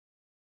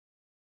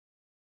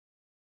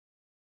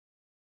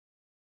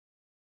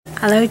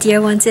Hello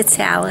dear ones, it's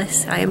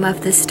Alice. I am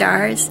of the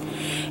stars,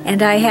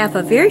 and I have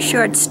a very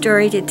short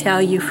story to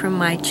tell you from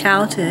my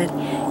childhood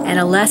and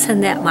a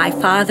lesson that my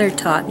father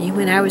taught me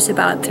when I was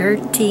about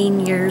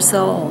 13 years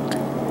old.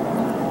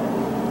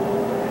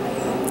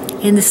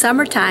 In the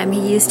summertime,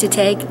 he used to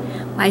take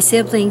my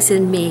siblings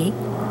and me,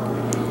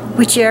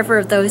 whichever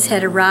of those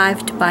had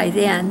arrived by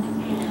then,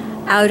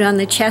 out on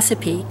the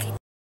Chesapeake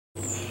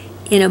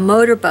in a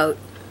motorboat,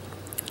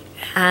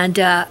 and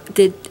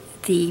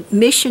the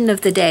mission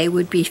of the day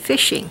would be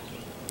fishing,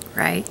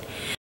 right?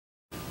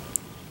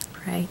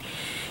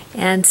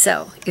 And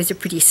so it was a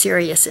pretty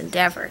serious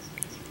endeavor.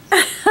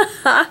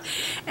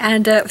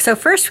 And so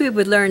first we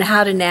would learn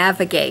how to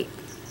navigate,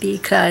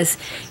 because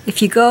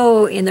if you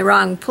go in the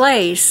wrong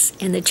place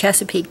in the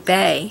Chesapeake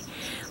Bay,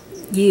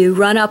 you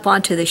run up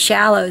onto the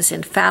shallows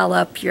and foul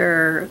up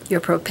your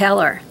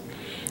propeller.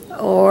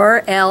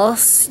 Or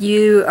else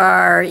you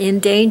are in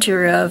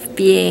danger of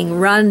being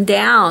run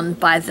down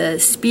by the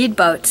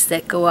speedboats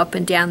that go up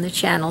and down the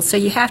channel. So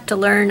you have to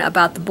learn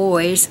about the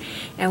buoys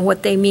and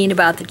what they mean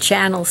about the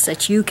channels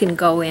that you can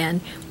go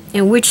in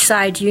and which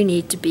side you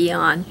need to be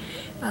on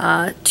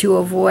to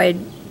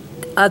avoid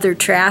other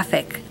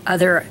traffic,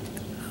 other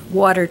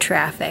water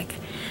traffic.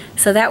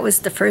 So that was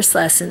the first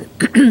lesson.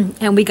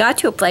 And we got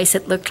to a place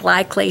that looked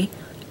likely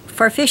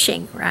for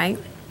fishing, right?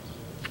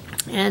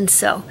 And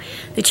so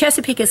the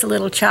Chesapeake is a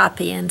little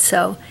choppy, and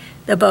so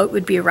the boat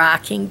would be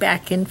rocking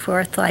back and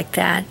forth like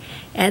that.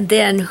 And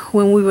then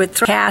when we would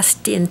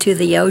cast into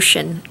the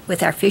ocean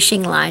with our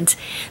fishing lines,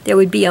 there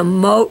would be a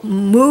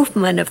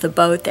movement of the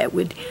boat that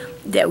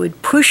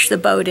would push the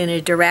boat in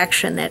a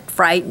direction that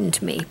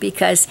frightened me,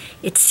 because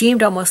it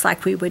seemed almost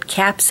like we would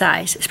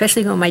capsize,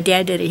 especially when my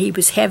dad did it. He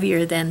was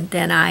heavier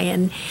than I,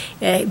 and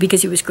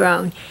because he was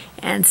grown.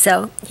 And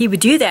so he would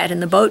do that,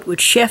 and the boat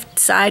would shift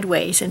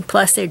sideways, and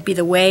plus there'd be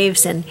the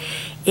waves, and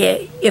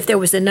if there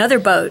was another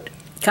boat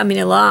coming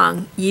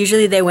along,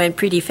 usually they went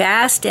pretty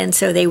fast, and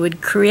so they would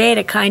create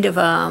a kind of,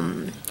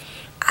 I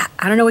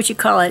don't know what you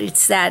call it,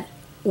 it's that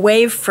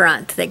wave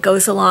front that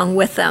goes along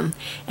with them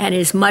and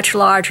is much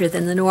larger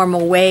than the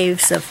normal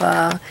waves of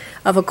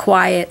a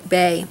quiet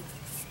bay.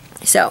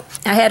 So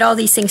I had all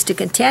these things to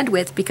contend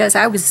with because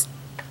I was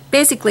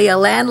basically a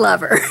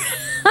landlubber.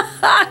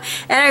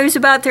 And I was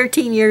about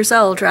 13 years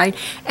old, right?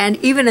 And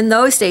even in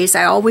those days,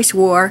 I always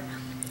wore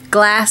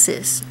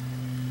glasses,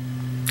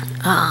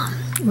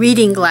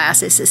 reading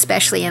glasses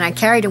especially, and I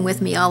carried them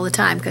with me all the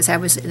time because I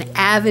was an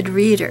avid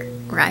reader,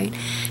 right?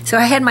 So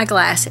I had my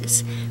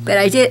glasses, but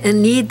I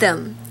didn't need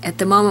them at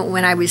the moment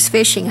when I was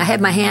fishing. I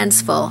had my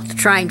hands full to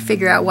try and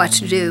figure out what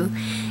to do,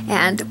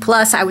 and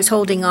plus I was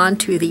holding on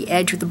to the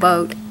edge of the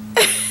boat.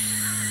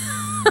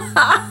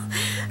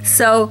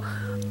 So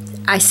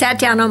I sat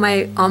down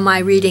on my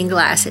reading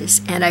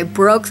glasses, and I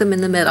broke them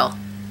in the middle.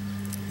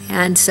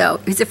 And so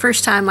it was the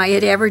first time I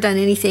had ever done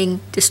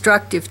anything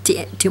destructive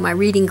to my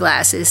reading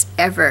glasses,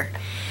 ever.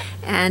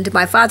 And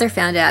my father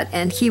found out,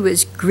 and he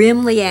was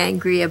grimly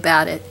angry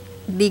about it,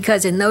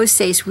 because in those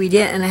days we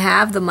didn't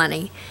have the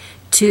money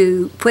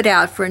to put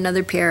out for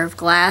another pair of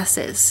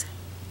glasses.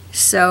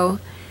 So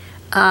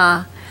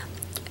I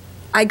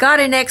got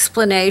an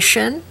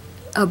explanation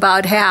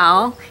about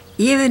how,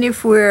 even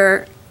if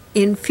we're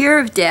in fear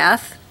of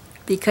death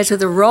because of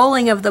the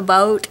rolling of the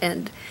boat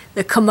and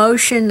the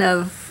commotion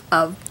of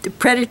the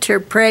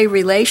predator-prey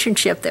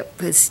relationship that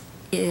was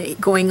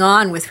going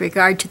on with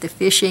regard to the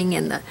fishing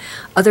and the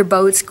other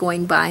boats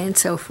going by and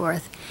so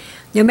forth,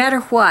 no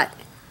matter what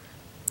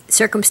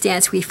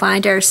circumstance we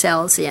find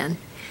ourselves in,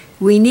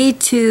 we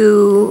need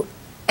to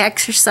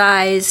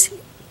exercise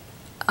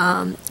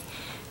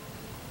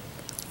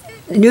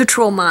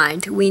neutral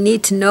mind. We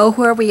need to know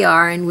where we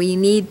are, and we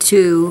need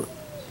to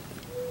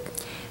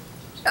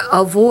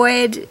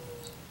avoid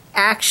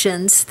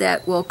actions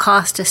that will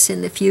cost us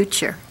in the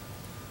future.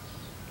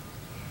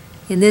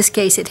 In this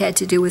case, it had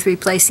to do with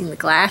replacing the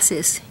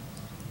glasses.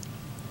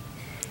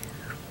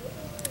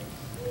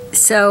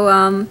 So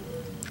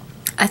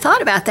I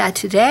thought about that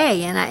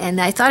today, and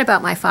I thought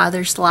about my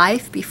father's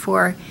life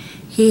before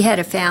he had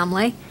a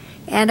family,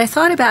 and I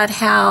thought about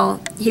how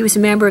he was a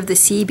member of the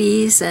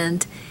Seabees,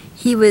 and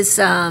he was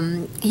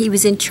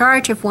in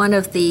charge of one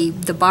of the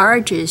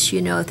barges,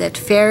 you know, that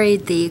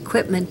ferried the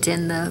equipment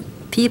and the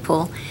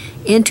people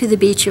into the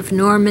beach of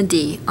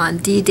Normandy on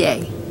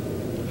D-Day.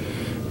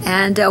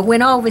 And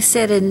when all was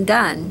said and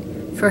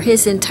done, for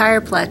his entire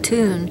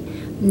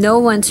platoon, no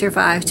one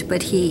survived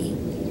but he.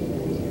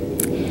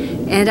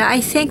 And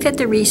I think that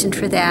the reason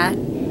for that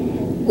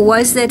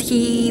was that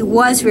he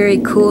was very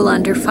cool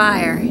under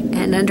fire,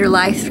 and under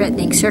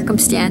life-threatening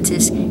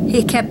circumstances,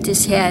 he kept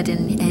his head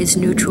and his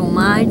neutral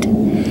mind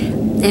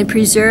and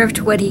preserved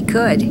what he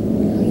could,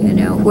 you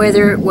know,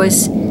 whether it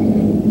was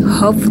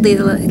hopefully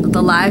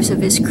the lives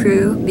of his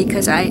crew,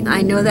 because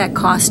I know that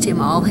cost him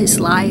all his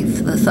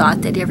life, the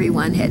thought that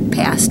everyone had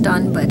passed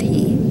on but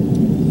he.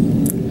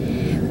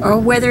 Or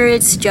whether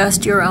it's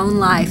just your own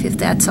life, if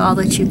that's all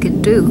that you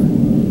can do.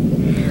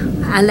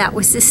 And that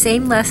was the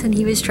same lesson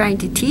he was trying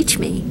to teach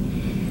me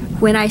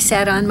when I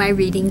sat on my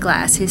reading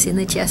glasses in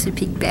the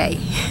Chesapeake Bay.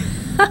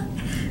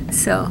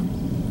 So,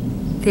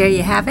 there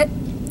you have it.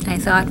 My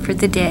thought for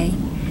the day.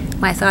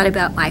 My thought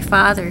about my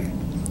father,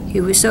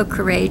 who was so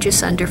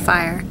courageous under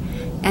fire,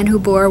 and who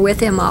bore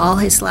with him all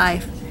his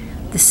life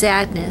the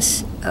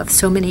sadness of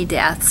so many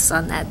deaths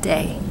on that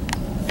day.